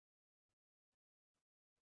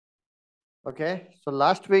Okay, so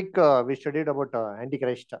last week we studied about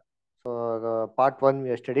Antichrist. So the part one we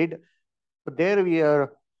have studied. So there we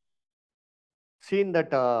are seen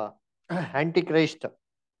that Antichrist.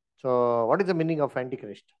 So what is the meaning of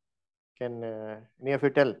Antichrist? Can any of you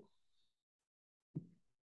tell?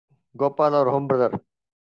 Gopal or home brother?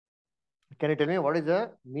 Can you tell me what is the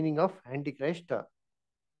meaning of Antichrist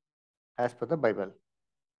as per the Bible?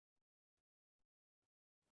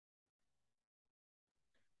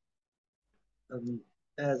 Um,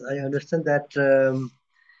 as I understand that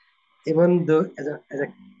even though as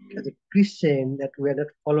a Christian that we are not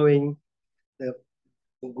following the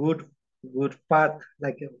good good path,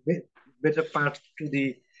 like a better path to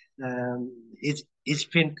the each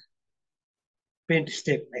print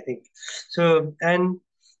step, I think. So and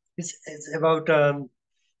it's about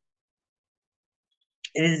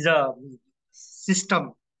it is a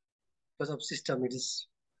system, because of system it is.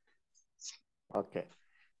 Okay,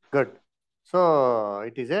 good. So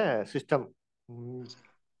it is a system. Mm.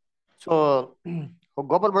 So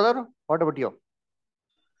Gopal brother, what about you?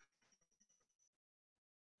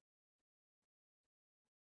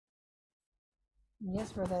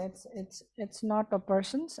 Yes, brother. It's not a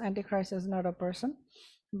person's Antichrist is not a person,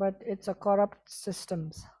 but it's a corrupt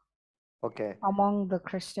systems Okay, among the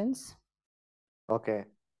Christians. okay.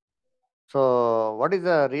 So, what is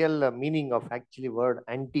the real meaning of actually word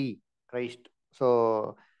anti-Christ?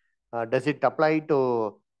 So, does it apply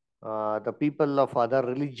to the people of other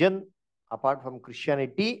religion apart from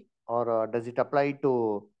Christianity, or does it apply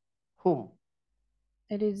to whom?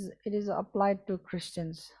 It is applied to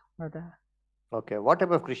Christians, brother. Okay, what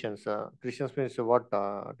type of Christians? Christians means what?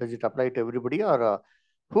 Does it apply to everybody, or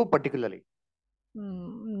who particularly?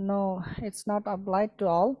 No, it's not applied to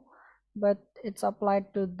all, but it's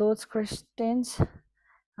applied to those Christians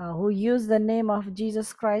who use the name of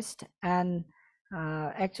Jesus Christ, and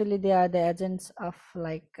actually they are the agents of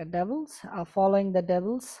like devils, following the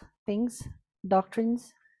devils things,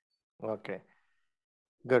 doctrines. Okay,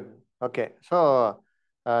 good. Okay, so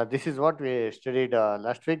this is what we studied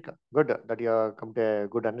last week. Good that you have come to a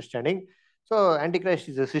good understanding. So, Antichrist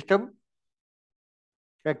is a system,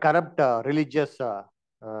 a corrupt religious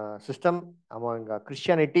system among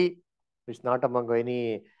Christianity, which is not among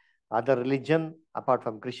any other religion apart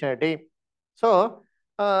from Christianity. So,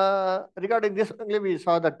 regarding this, only we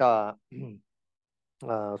saw that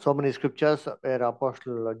so many scriptures where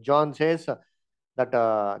Apostle John says that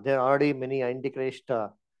there are already many antichrist,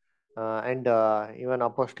 and even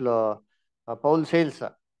Apostle Paul says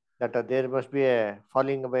that there must be a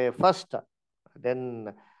falling away first,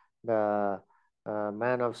 then the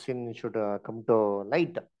man of sin should come to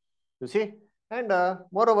light. You see, and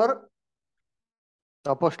moreover,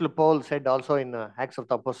 Apostle Paul said also in Acts of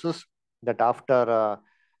the Apostles that after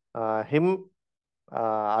him,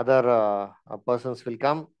 other persons will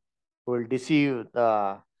come who will deceive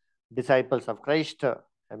the disciples of Christ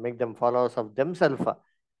and make them followers of themselves.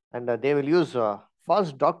 And they will use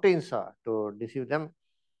false doctrines to deceive them.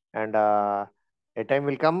 And a time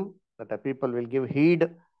will come that the people will give heed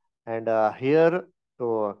and hear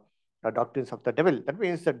to the doctrines of the devil. That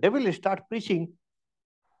means the devil will start preaching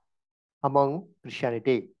among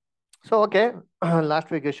Christianity. So, okay,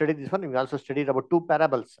 last week we studied this one. We also studied about two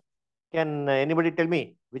parables. Can anybody tell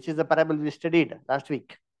me which is the parable we studied last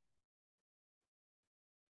week?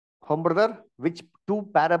 Home brother, which two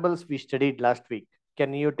parables we studied last week?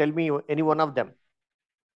 Can you tell me any one of them?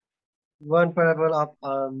 One parable of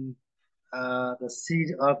the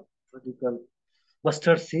seed of what do you call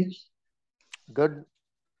mustard seed. Good.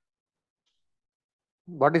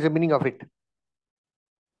 What is the meaning of it?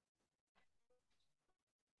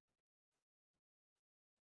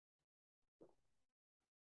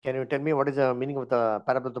 Can you tell me what is the meaning of the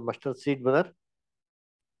parable of the mustard seed, brother?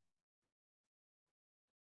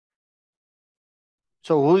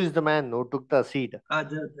 So, who is the man who took the seed?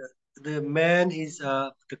 The man is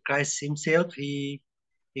the Christ himself. He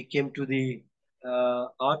came to the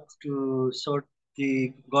earth to sort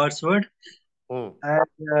the God's word, Hmm. and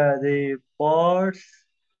the birds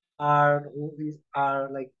are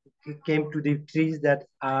like he came to the trees that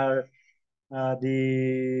are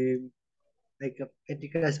the like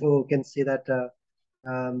Antichrist. Oh, can say that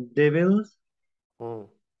devils, Hmm.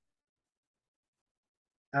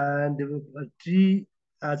 and the tree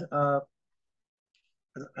as a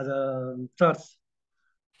as a church.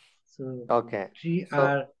 So Okay. three So,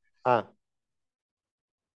 are ah,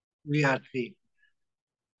 we are three.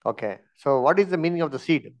 okay. So, what is the meaning of the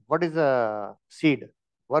seed? What is the seed?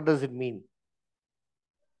 What does it mean?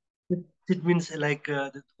 It means like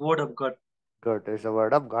the word of God. Good. It's the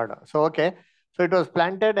word of God. So, okay. So, it was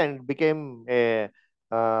planted and it became a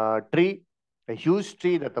tree. a huge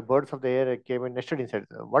tree that the birds of the air came and nested inside.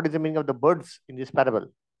 What is the meaning of the birds in this parable?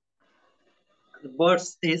 The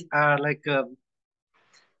birds are like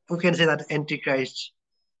who can say that Antichrist?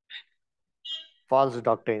 False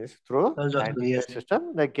doctrines through False the doctrine, yes. Antichrist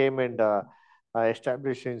system. They came and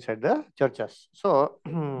established inside the churches. So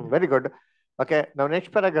very good. Okay, now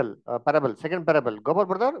next parable, second parable. Gopal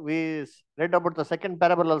brother, we read about the second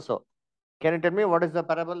parable also. Can you tell me what is the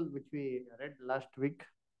parable which we read last week?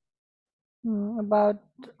 About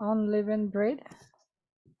unleavened bread.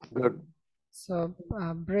 Good. So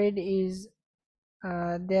bread is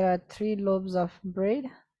there are 3 loaves of bread.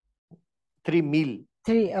 3 meal.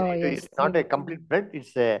 Three. Oh yes. It's not a complete bread.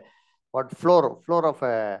 It's a floor of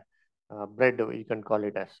a bread. You can call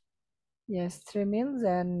it as. Yes, 3 meals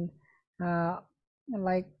and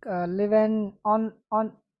like leaven on.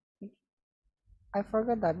 I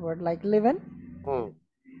forgot that word. Like leaven.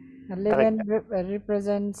 Leaven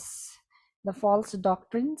represents the false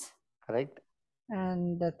doctrines. Correct.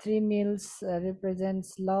 And the 3 meals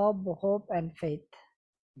represents love, hope, and faith.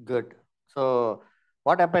 Good. So,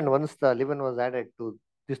 what happened once the leaven was added to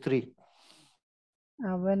these 3?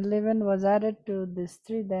 When leaven was added to these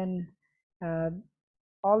 3, then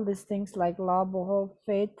all these things like love, hope,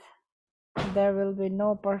 faith, there will be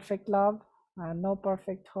no perfect love, no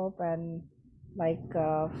perfect hope, and like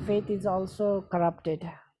faith is also corrupted.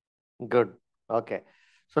 Good. Okay.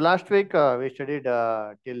 So last week we studied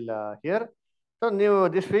till here. So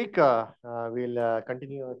this week we'll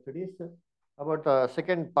continue our studies about the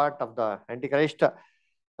second part of the Antichrist.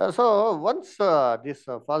 So once these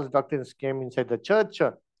false doctrines came inside the church,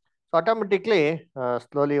 so automatically,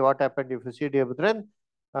 slowly, what happened? If you see, dear brethren,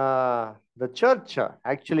 the church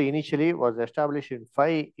actually initially was established in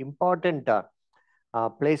 5 important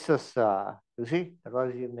places. You see, that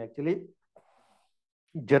was in actually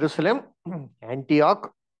Jerusalem,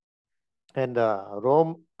 Antioch, and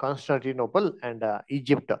Rome, Constantinople, and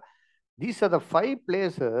Egypt. These are the 5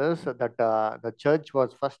 places that the church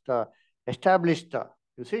was first established.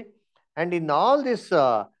 You see, and in all this,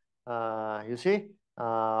 you see,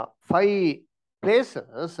 5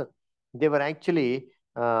 places, they were actually,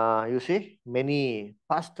 you see, many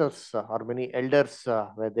pastors or many elders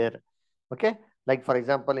were there. Okay, like for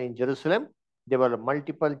example, in Jerusalem, there were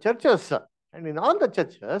multiple churches, and in all the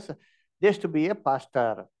churches, there used to be a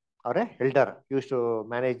pastor or a elder used to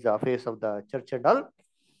manage the affairs of the church and all.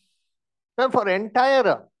 And for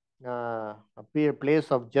entire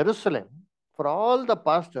place of Jerusalem, for all the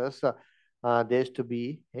pastors, there used to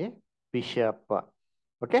be a bishop.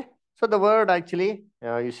 Okay, so the word actually,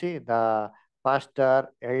 you see, the pastor,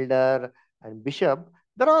 elder, and bishop,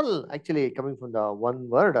 they're all actually coming from the one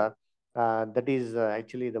word. That is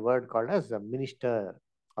actually the word called as a minister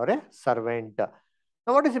or a servant.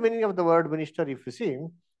 Now, what is the meaning of the word minister? If you see,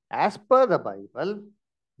 as per the Bible,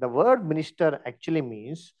 the word minister actually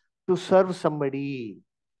means to serve somebody.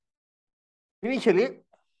 Initially,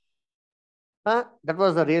 that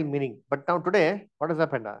was the real meaning. But now today, what has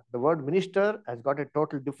happened? The word minister has got a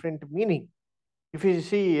total different meaning. If you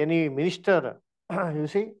see any minister, you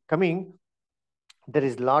see, coming, there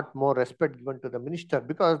is a lot more respect given to the minister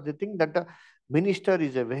because they think that the minister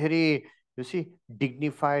is a very, you see,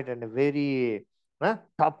 dignified and a very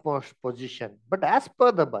topmost position. But as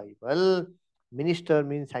per the Bible, minister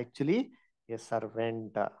means actually a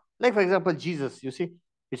servant. Like, for example, Jesus, you see,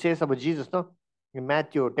 it says about Jesus, no? In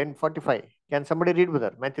Matthew 10:45. Can somebody read with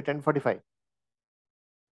her? Matthew 10:45.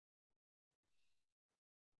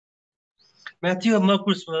 Matthew or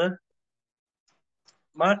Marcus, brother?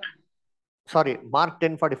 Mark? Sorry, Mark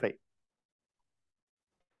 10:45.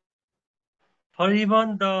 For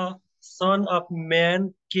even the Son of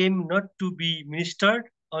Man came not to be ministered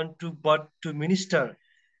unto, but to minister,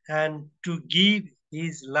 and to give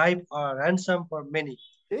his life a ransom for many.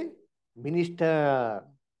 See, minister.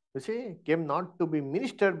 You see, came not to be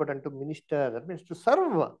ministered, but unto minister. That means to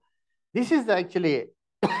serve. This is actually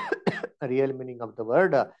a real meaning of the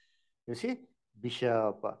word. You see,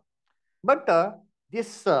 bishop. But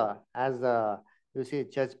this, as you see,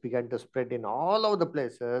 church began to spread in all over the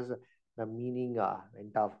places, the meaning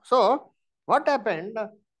went off. So, what happened?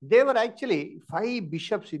 There were actually 5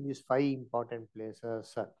 bishops in these 5 important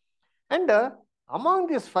places. And among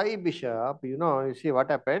these 5 bishops, you see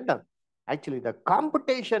what happened? Actually, the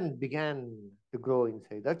competition began to grow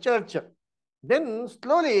inside the church. Then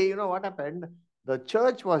slowly, what happened? The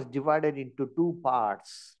church was divided into 2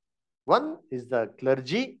 parts. One is the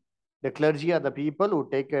clergy. The clergy are the people who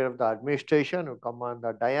take care of the administration, who come on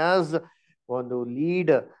the dais, want to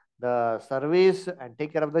lead the service and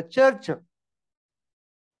take care of the church.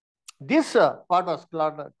 This part was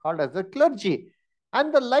called as the clergy.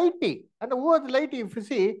 and the laity. And who are the laity? If you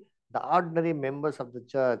see, the ordinary members of the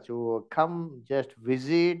church who come, just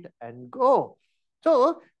visit and go.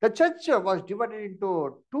 So the church was divided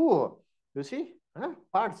into two, you see,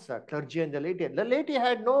 parts, clergy and the laity. The laity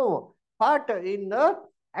had no part in the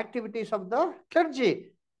activities of the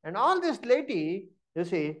clergy. And all this laity, you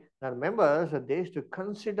see, the members, they used to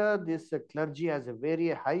consider this clergy as a very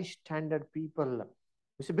high standard people.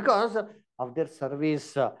 You see, because of their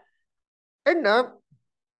service. And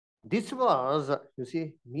this was, you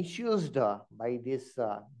see, misused by these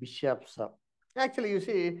bishops. Actually, you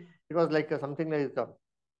see, it was like something like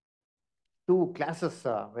two classes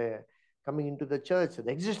were coming into the church.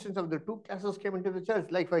 The existence of the two classes came into the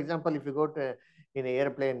church. Like, for example, if you go to in an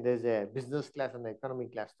airplane, there's a business class and economy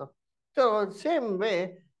class. No? So, same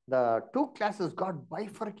way, the two classes got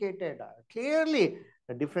bifurcated. Clearly,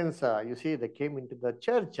 the difference, you see, they came into the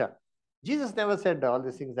church. Jesus never said all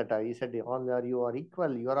these things that he said, all are you are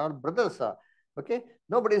equal, you are all brothers. Okay,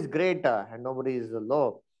 nobody is great and nobody is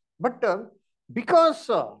low. But because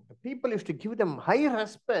the people used to give them high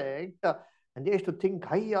respect, and they used to think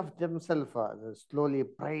high of themselves. Slowly,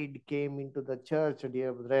 pride came into the church,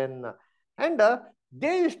 dear brethren. And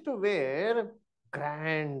they used to wear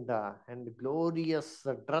grand and glorious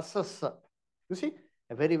dresses. You see,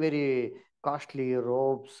 a very, very costly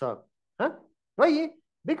robes. Huh? Why?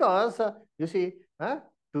 Because, you see,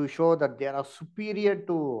 to show that they are superior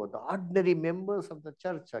to the ordinary members of the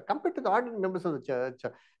church. Compared to the ordinary members of the church,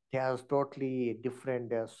 they are totally different.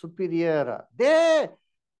 They are superior. They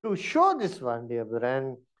to show this one, dear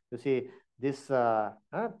brethren, you see, these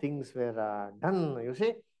things were done, you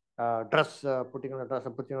see, dress, putting on a dress,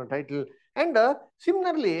 putting on a title. And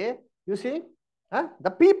similarly, you see, the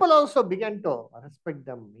people also began to respect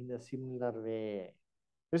them in a similar way.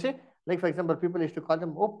 You see, like for example, people used to call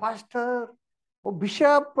them, oh, pastor, oh,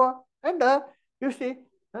 bishop. And you see,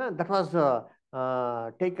 that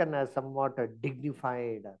was taken as somewhat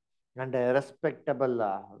dignified and a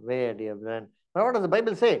respectable way, dear brethren. But what does the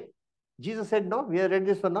Bible say? Jesus said, no, we have read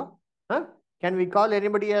this one now. Huh? Can we call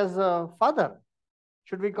anybody as father?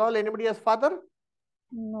 Should we call anybody as father?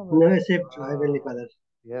 No, No, brother. except Heavenly Father.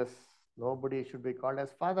 Yes, nobody should be called as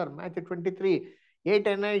father. Matthew 23, 8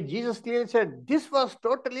 and 9, Jesus clearly said, this was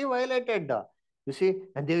totally violated. You see,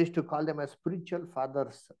 and they used to call them as spiritual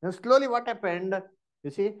fathers. And slowly what happened? You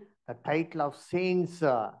see, the title of saints,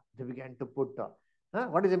 they began to put.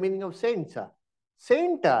 What is the meaning of saints?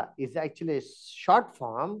 Saint is actually a short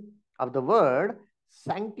form of the word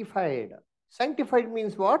sanctified. Sanctified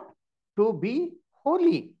means what? To be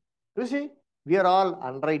holy. You see, we are all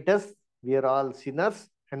unrighteous, we are all sinners,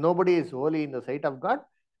 and nobody is holy in the sight of God.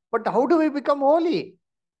 But how do we become holy?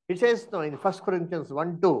 It says no, in 1 Corinthians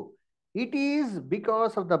 1 2. It is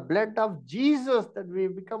because of the blood of Jesus that we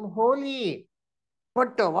become holy.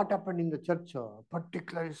 But what happened in the church?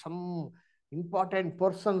 Particularly some important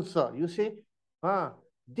persons, you see,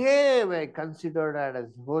 they were considered as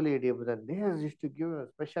holy, but they used to give a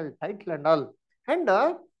special title and all. And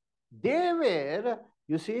they were,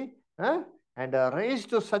 you see, and raised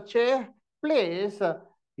to such a place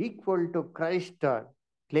equal to Christ,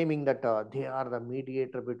 claiming that they are the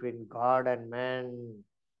mediator between God and man.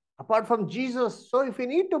 Apart from Jesus, so if we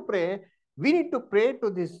need to pray, we need to pray to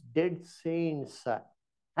these dead saints.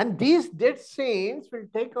 And these dead saints will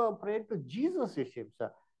take our prayer to Jesus, it seems.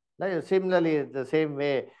 Like, similarly, the same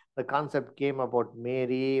way, the concept came about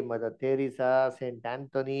Mary, Mother Teresa, Saint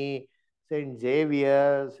Anthony, Saint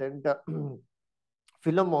Xavier, Saint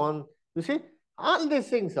Philemon. You see, all these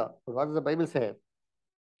things. What does the Bible say?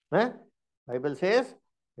 Bible says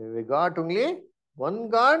we got only one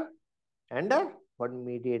God and one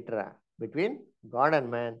mediator between God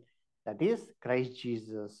and man, that is Christ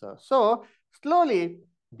Jesus. So slowly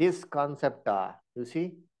this concept, you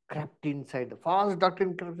see, crept inside the false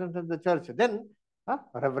doctrine, crept inside the church. Then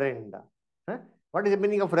reverend. What is the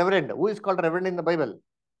meaning of reverend? Who is called reverend in the Bible?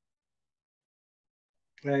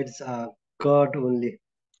 It's God only.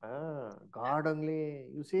 God only.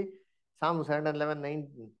 You see, Psalm 111:9,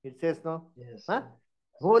 it says no. Yes.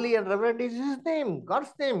 Holy and reverend is his name,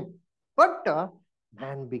 God's name. But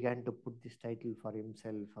man began to put this title for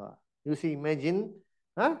himself. You see, imagine,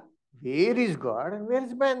 where is God and where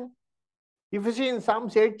is man? If you see in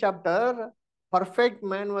Psalms 8 chapter, perfect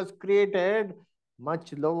man was created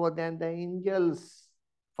much lower than the angels.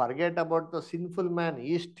 Forget about the sinful man.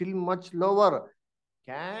 He is still much lower.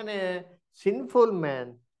 Can a sinful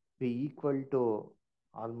man be equal to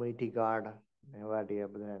Almighty God? Never, dear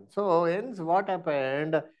brethren. So, hence, what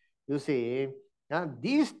happened? You see,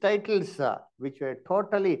 these titles, which were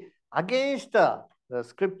totally against the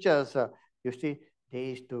scriptures, you see, they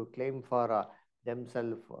used to claim for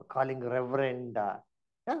themselves calling reverend.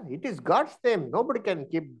 Yeah, it is God's name. Nobody can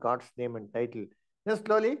keep God's name and title. Then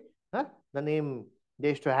slowly, the name, they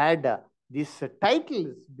used to add these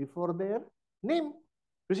titles before their name.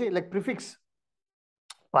 You see, like prefix,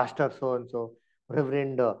 pastor so and so,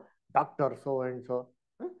 reverend, doctor so and so.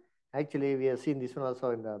 Actually, we have seen this one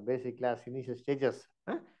also in the basic class initial stages.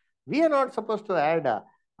 We are not supposed to add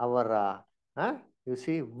our, you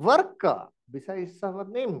see, work besides our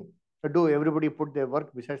name. Do everybody put their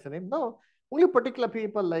work besides the name? No, only particular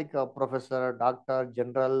people like professor, doctor,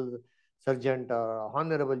 general, sergeant,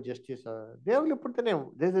 honorable justice. They only put the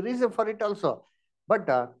name. There's a reason for it also.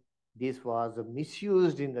 But this was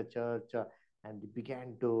misused in the church, and they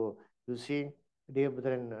began to, you see, dear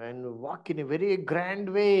brethren, and walk in a very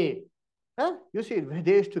grand way. You see,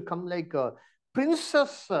 they used to come like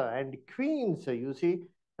princess and queens, you see.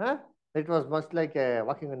 It was much like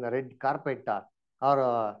walking on a red carpet,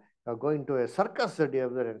 or going to a circus, dear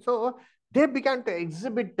brethren. So they began to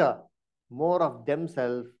exhibit more of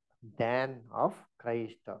themselves than of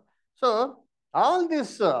Christ. So all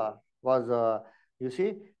this was, you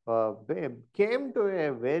see, came to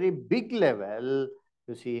a very big level,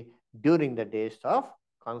 you see, during the days of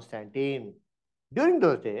Constantine. During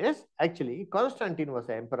those days, actually, Constantine was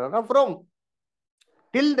the emperor of Rome.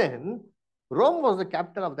 Till then, Rome was the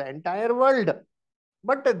capital of the entire world.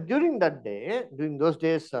 But during that day, during those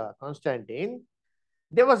days, Constantine,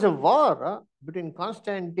 there was a war between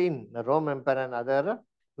Constantine, the Rome emperor, and other,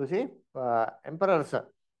 you see, emperors.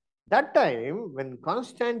 That time, when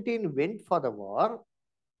Constantine went for the war,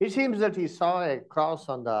 it seems that he saw a cross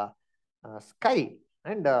on the sky.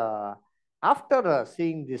 And after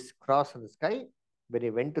seeing this cross on the sky, when he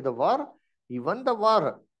went to the war, he won the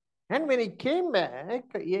war. And when he came back,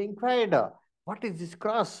 he inquired, what is this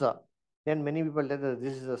cross? Then many people said,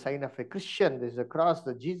 this is a sign of a Christian. This is a cross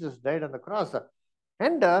that Jesus died on the cross.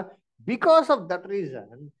 And because of that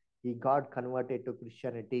reason, he got converted to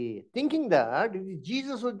Christianity, thinking that it is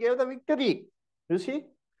Jesus who gave the victory. You see?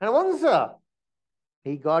 And once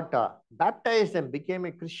he got baptized and became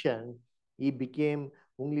a Christian, he became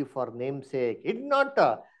only for namesake. It did not,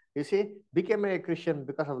 you see, became a Christian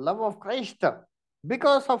because of love of Christ,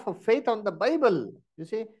 because of a faith on the Bible. You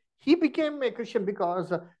see, he became a Christian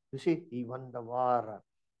because, you see, he won the war.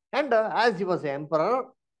 And as he was emperor,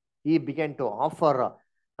 he began to offer,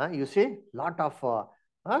 you see, lot of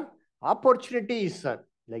opportunities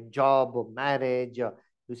like job, marriage,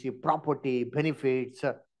 you see, property, benefits,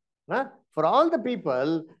 for all the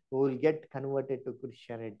people who will get converted to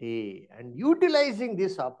Christianity. And utilizing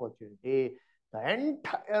this opportunity, the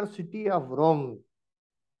entire city of Rome,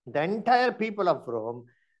 the entire people of Rome,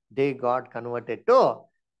 they got converted to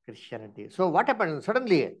Christianity. So what happened?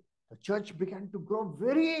 Suddenly, the church began to grow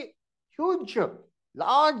very huge,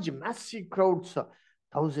 large, massive crowds.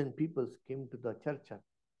 1,000 people came to the church.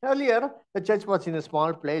 Earlier, the church was in a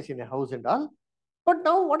small place, in a house and all. But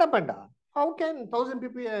now what happened? How can 1,000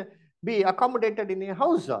 people be accommodated in a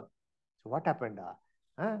house? So what happened?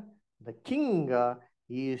 The king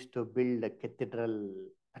used to build a cathedral.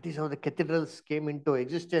 That is how the cathedrals came into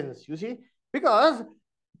existence, you see. Because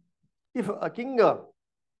if a king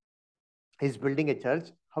is building a church,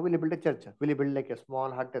 how will he build a church? Will he build like a small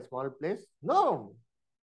hut, a small place? No.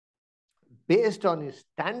 Based on his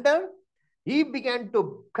standard, he began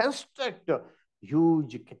to construct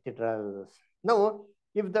huge cathedrals. Now,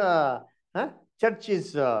 if the church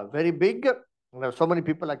is very big, so many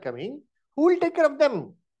people are coming, who will take care of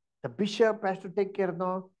them? The bishop has to take care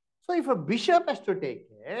now. So if a bishop has to take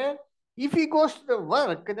care, if he goes to the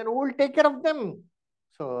work, then who will take care of them?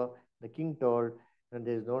 So the king told, and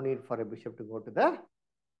there is no need for a bishop to go to the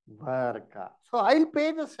work. So I'll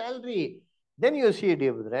pay the salary. Then you see,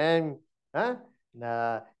 dear brethren,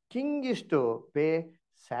 the king is to pay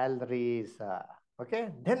salaries. Okay.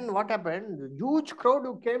 Then what happened? The huge crowd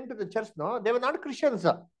who came to the church, no, they were not Christians.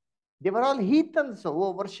 They were all heathens who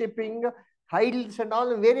were worshipping idols and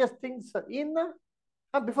all various things in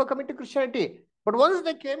before coming to Christianity. But once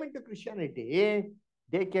they came into Christianity,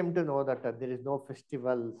 they came to know that there is no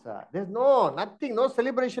festivals, there's nothing, no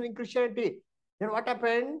celebration in Christianity. Then what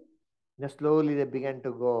happened? Then slowly they began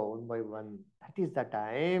to go one by one. That is the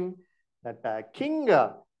time that king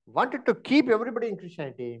wanted to keep everybody in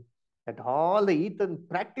Christianity, that all the heathen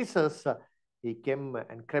practices, he came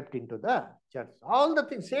and crept into the church. All the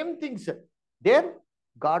things, same things. There,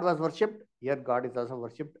 God was worshipped. Here, God is also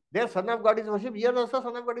worshipped. There, Son of God is worshipped. Here also,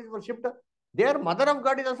 Son of God is worshipped. There, Mother of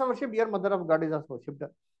God is also worshipped. Here, Mother of God is also worshipped.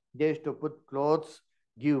 They used to put clothes,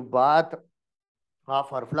 give bath,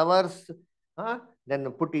 offer flowers,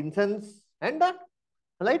 then put incense, and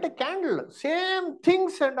light a candle. Same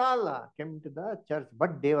things and all came to the church,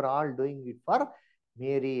 but they were all doing it for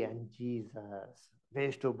Mary and Jesus. They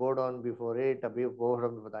used to bow down before it, bow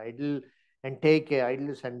down before the idol, and take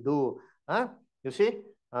idols and do, you see,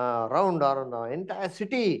 round around the entire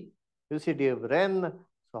city. You see, they ran.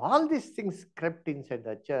 So all these things crept inside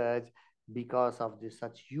the church because of this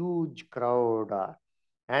such huge crowd.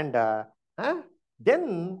 And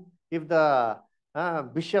then, if the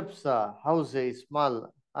bishop's house is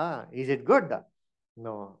small, is it good?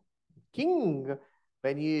 No. King,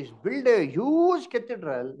 when he built a huge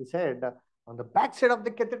cathedral, he said, on the backside of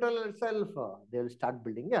the cathedral itself, they will start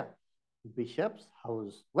building a bishop's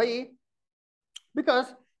house. Why?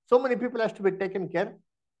 Because so many people has to be taken care.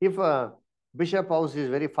 If bishop house is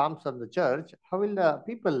very far from the church, how will the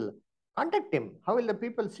people contact him? How will the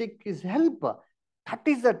people seek his help? That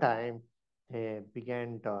is the time they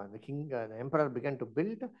began to, the emperor began to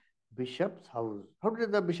build bishop's house. How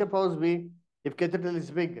did the bishop house be? If cathedral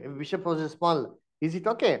is big, if bishop house is small, is it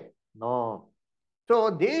okay? No. So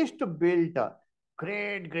they used to build a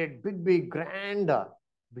great, big, grand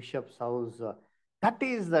bishop's house. That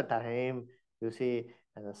is the time, you see,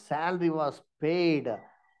 and the salary was paid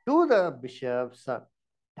to the bishops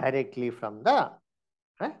directly from the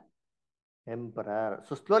emperor.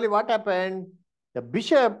 So slowly what happened? The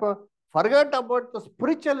bishop forgot about the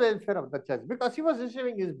spiritual welfare of the church because he was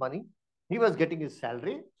receiving his money. He was getting his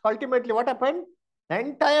salary. So ultimately what happened? The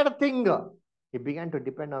entire thing, he began to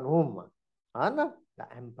depend on whom? On the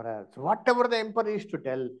emperor. So whatever the emperor is to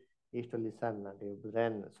tell, he is to listen and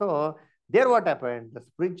then. So there what happened? The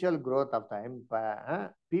spiritual growth of the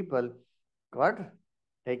empire, people got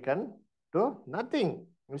taken to nothing.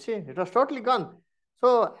 You see, it was totally gone.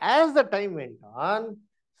 So as the time went on,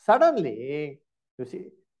 suddenly, you see,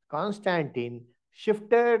 Constantine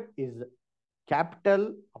shifted his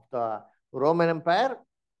capital of the Roman Empire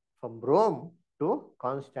from Rome to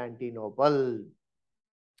Constantinople.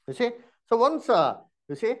 You see, so once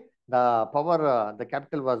you see the power, the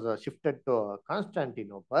capital was shifted to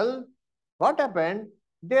Constantinople. What happened?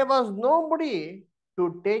 There was nobody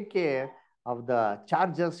to take care of the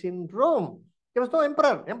charges in Rome. There was no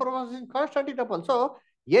emperor. Emperor was in Constantinople. So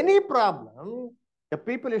any problem, the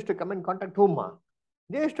people used to come and contact whom?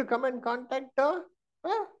 They used to come and contact the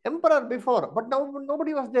emperor before, but now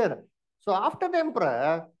nobody was there. So after the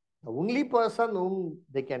emperor, the only person whom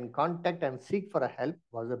they can contact and seek for help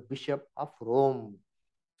was the Bishop of Rome.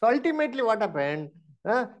 So ultimately, what happened?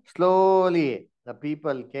 Slowly, the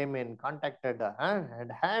people came in, contacted,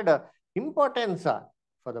 and had importance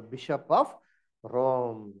for the Bishop of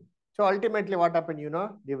Rome. So ultimately, what happened? You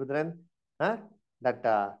know, Devudran,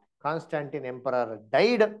 that Constantine Emperor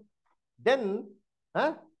died. Then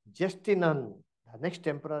Justinian, the next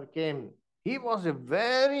emperor, came. He was a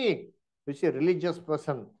very, religious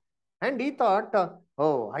person. And he thought,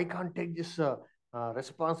 oh, I can't take this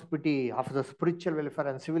responsibility of the spiritual welfare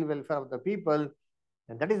and civil welfare of the people.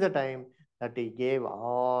 And that is the time that he gave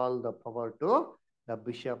all the power to the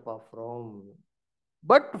Bishop of Rome.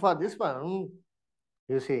 But for this one,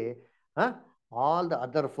 you see, all the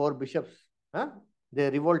other four bishops, they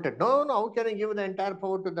revolted. No, how can I give the entire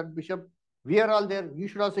power to that bishop? We are all there. You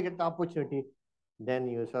should also get the opportunity. Then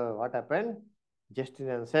you saw what happened.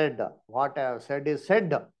 Justinian said, what I have said is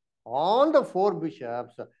said. All the four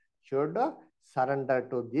bishops should surrender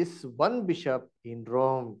to this one bishop in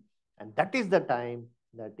Rome. And that is the time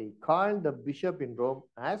that he called the bishop in Rome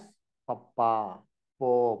as Papa,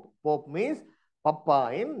 Pope. Pope means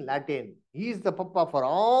Papa in Latin. He is the Papa for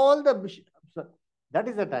all the bishops. That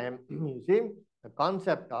is the time, you see, the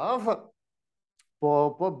concept of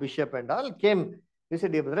Pope, Bishop and all came. You see,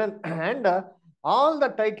 dear brethren, and all the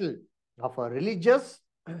title of a religious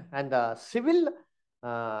and the civil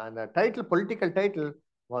and the title, political title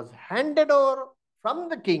was handed over from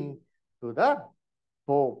the king to the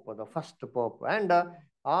Pope, the first Pope. And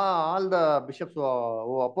all the bishops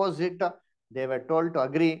who opposed it, they were told to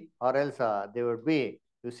agree or else they would be,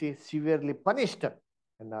 you see, severely punished.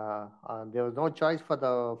 And there was no choice for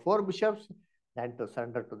the four bishops than to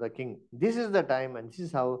surrender to the king. This is the time and this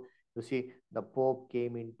is how, you see, the Pope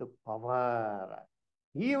came into power.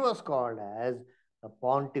 He was called as the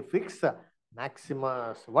Pontifex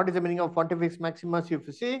Maximus. What is the meaning of Pontifex Maximus? If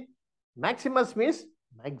you see, Maximus means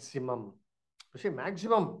maximum. You see,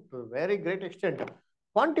 maximum to a very great extent.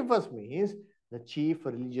 Pontifex means the chief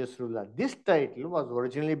religious ruler. This title was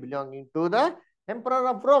originally belonging to the Emperor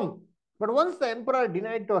of Rome. But once the emperor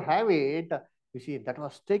denied to have it, you see, that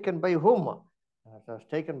was taken by whom? That was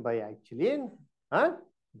taken by actually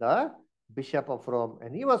the Bishop of Rome.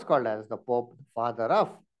 And he was called as the Pope, the father of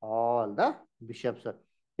all the bishops.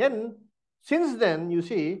 Then Since then, you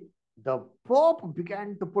see, the Pope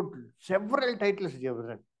began to put several titles, dear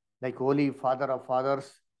brethren, like Holy Father of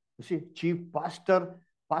Fathers, you see, Chief Pastor,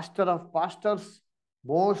 Pastor of Pastors,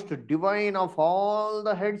 most divine of all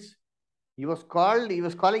the heads. He was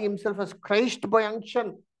calling himself as Christ by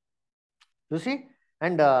unction. You see,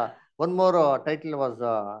 and one more title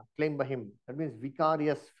was claimed by him. That means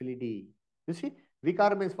Vicarius Filii. You see,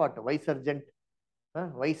 Vicar means what? Vice Sergeant.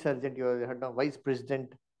 Vice Sergeant, you heard of Vice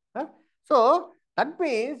President. So that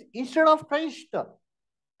means instead of Christ,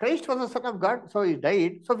 Christ was the Son of God, so he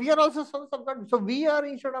died. So we are also sons of God. So we are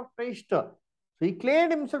instead of Christ. So he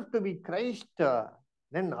claimed himself to be Christ.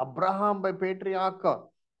 Then Abraham by patriarch,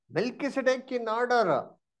 Melchizedek in order,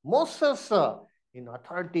 Moses in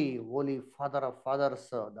authority, Holy Father of Fathers,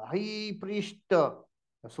 the High Priest, the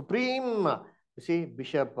Supreme, you see,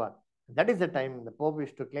 Bishop. That is the time the Pope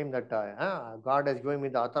used to claim that God has given me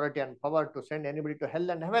the authority and power to send anybody to hell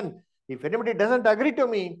and heaven. If anybody doesn't agree to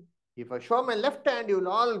me, if I show my left hand, you will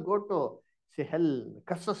all go to say hell,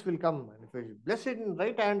 curses will come. And if I bless it in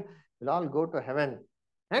right hand, you'll all go to heaven.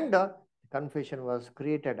 And confession was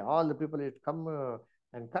created. All the people would come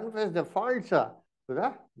and confess their faults to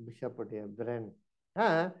the Bishop of Bren.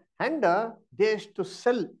 And they used to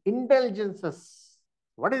sell indulgences.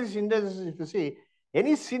 What is indulgences? To see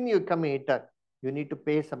any sin you commit, you need to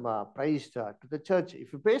pay some price to the church.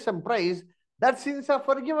 If you pay some price, that sins are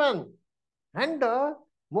forgiven. And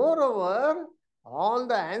moreover, all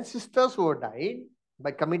the ancestors who died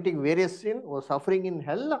by committing various sins were suffering in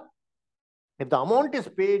hell. If the amount is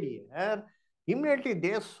paid here, immediately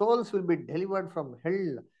their souls will be delivered from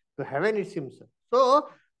hell to heaven, it seems. So,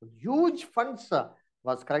 huge funds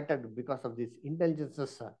was collected because of these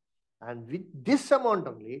indulgences. And with this amount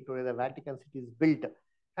only, today the Vatican City is built.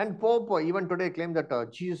 And Pope even today claimed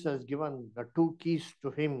that Jesus has given the two keys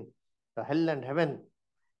to him, the hell and heaven.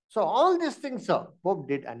 So all these things Pope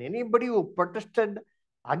did, and anybody who protested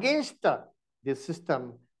against this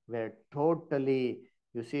system were totally,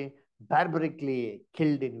 you see, barbarically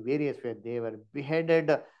killed in various ways. They were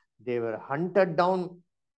beheaded, they were hunted down,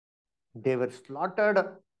 they were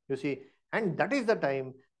slaughtered, you see, and that is the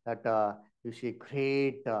time that you see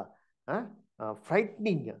great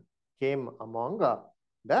frightening came among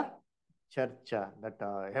the church,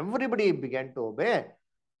 that everybody began to obey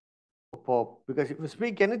Pope, because if you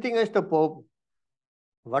speak anything against the Pope,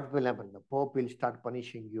 what will happen? The Pope will start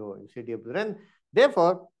punishing you. You see, dear brethren.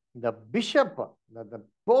 Therefore, the bishop, the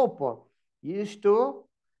Pope, used to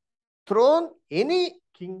throne any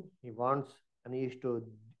king he wants, and he used to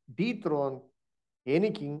dethrone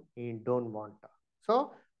any king he don't want.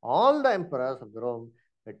 So, all the emperors of the Rome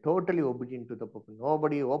were totally obedient to the Pope.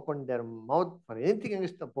 Nobody opened their mouth for anything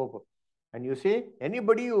against the Pope. And you see,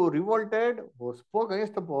 anybody who revolted, who spoke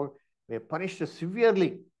against the Pope, were punished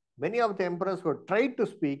severely. Many of the emperors who tried to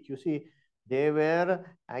speak, you see, they were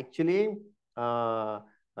actually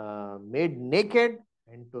made naked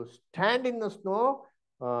and to stand in the snow,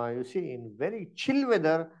 you see, in very chill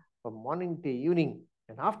weather from morning to evening.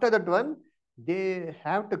 And after that one, they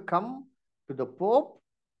have to come to the Pope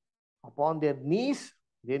upon their knees.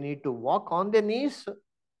 They need to walk on their knees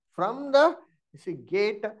from the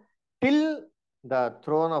gate till the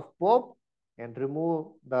throne of Pope and remove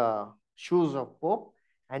the shoes of Pope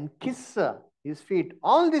and kiss his feet.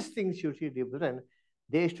 All these things, you see, dear brethren,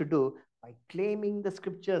 they used to do by claiming the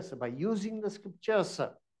scriptures, by using the scriptures.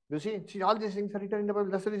 You see, all these things are written in the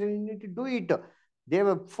Bible. That's the reason you need to do it. They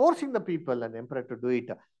were forcing the people and emperor to do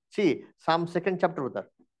it. See, Psalm 2nd chapter, brother.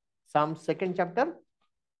 Psalm 2nd chapter.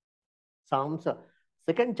 Psalms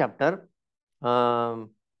 2nd chapter.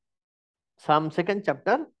 Psalm 2nd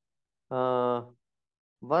chapter.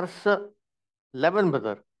 Verse 11,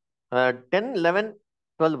 brother. 10, 11,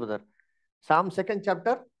 12, brother. Psalm 2nd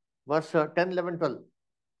chapter, verse 10, 11, 12.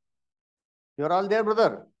 You are all there,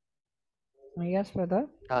 brother? Yes, brother.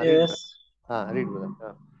 Yes. Read,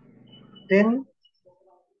 brother. 10.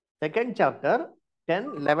 2nd chapter, 10,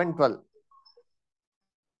 11, 12.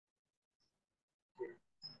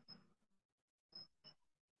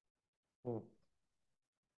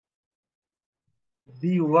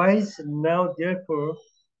 Be wise now, therefore,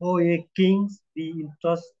 O ye kings, be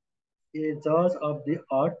ye judges of the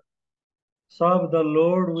earth. Serve the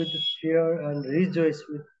Lord with fear and rejoice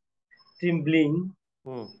with trembling.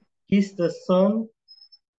 Kiss the Son,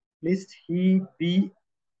 lest he be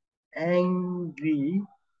angry,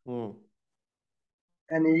 and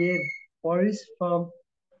ye perish from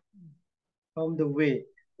the way,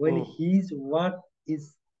 when his word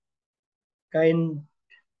is kind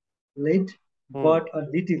led but a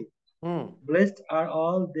little. Blessed are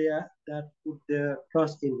all they that put their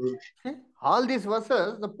trust in him. See, all these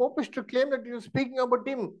verses, the Pope is to claim that you're speaking about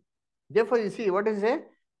him. Therefore, you see, what is it?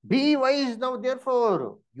 Be wise now,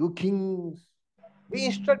 therefore, you kings. Be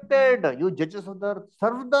instructed, you judges of the earth.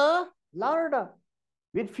 Serve the Lord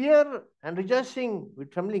with fear and rejoicing,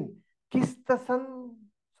 with trembling. Kiss the Son.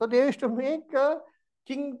 So they used to make a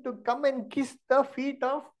king to come and kiss the feet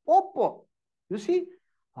of Pope. You see,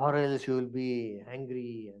 or else you will be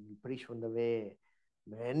angry and perish from the way.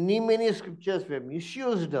 Many scriptures were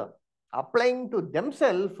misused, applying to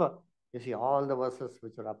themselves. You see, all the verses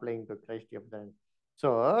which are applying to Christ of them.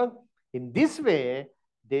 So, in this way,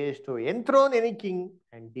 they used to enthrone any king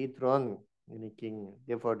and dethrone any king.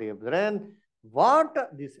 Therefore, dear brethren, what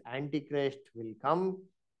this Antichrist will come,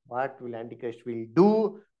 what will Antichrist will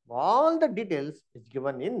do, all the details is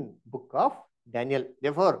given in book of Daniel.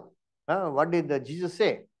 Therefore, what did Jesus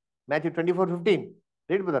say? Matthew 24:15.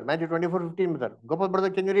 Read, brother. Matthew 24:15, brother. Gopal, brother,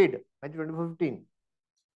 can you read? Matthew 24:15.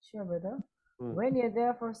 Sure, brother. When ye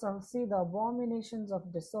therefore shall see the abominations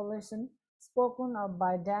of desolation spoken of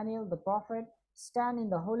by Daniel the prophet stand in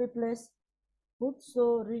the holy place,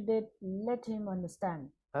 whoso readeth, let him understand.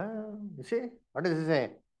 You see, what does it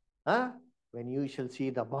say? When you shall see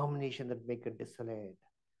the abomination that maketh desolate,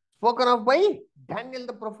 spoken of by Daniel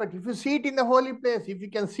the prophet. If you see it in the holy place, if you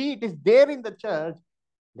can see it is there in the church,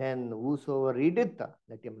 then whosoever readeth,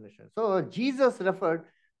 let him understand. So Jesus referred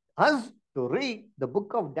us to read the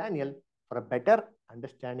book of Daniel for a better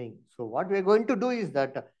understanding. So what we are going to do is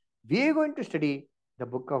that we are going to study the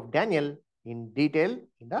book of Daniel in detail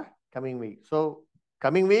in the coming week. So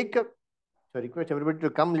coming week, so request everybody to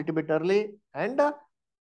come a little bit early and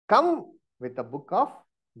come with the book of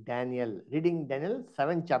Daniel, reading Daniel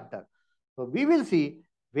 7th chapter. So we will see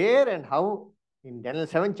where and how in Daniel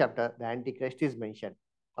 7th chapter the Antichrist is mentioned.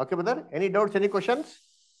 Okay, brother? Any doubts, any questions?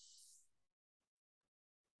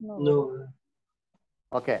 No.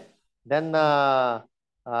 Okay. Then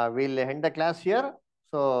we'll end the class here.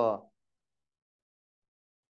 So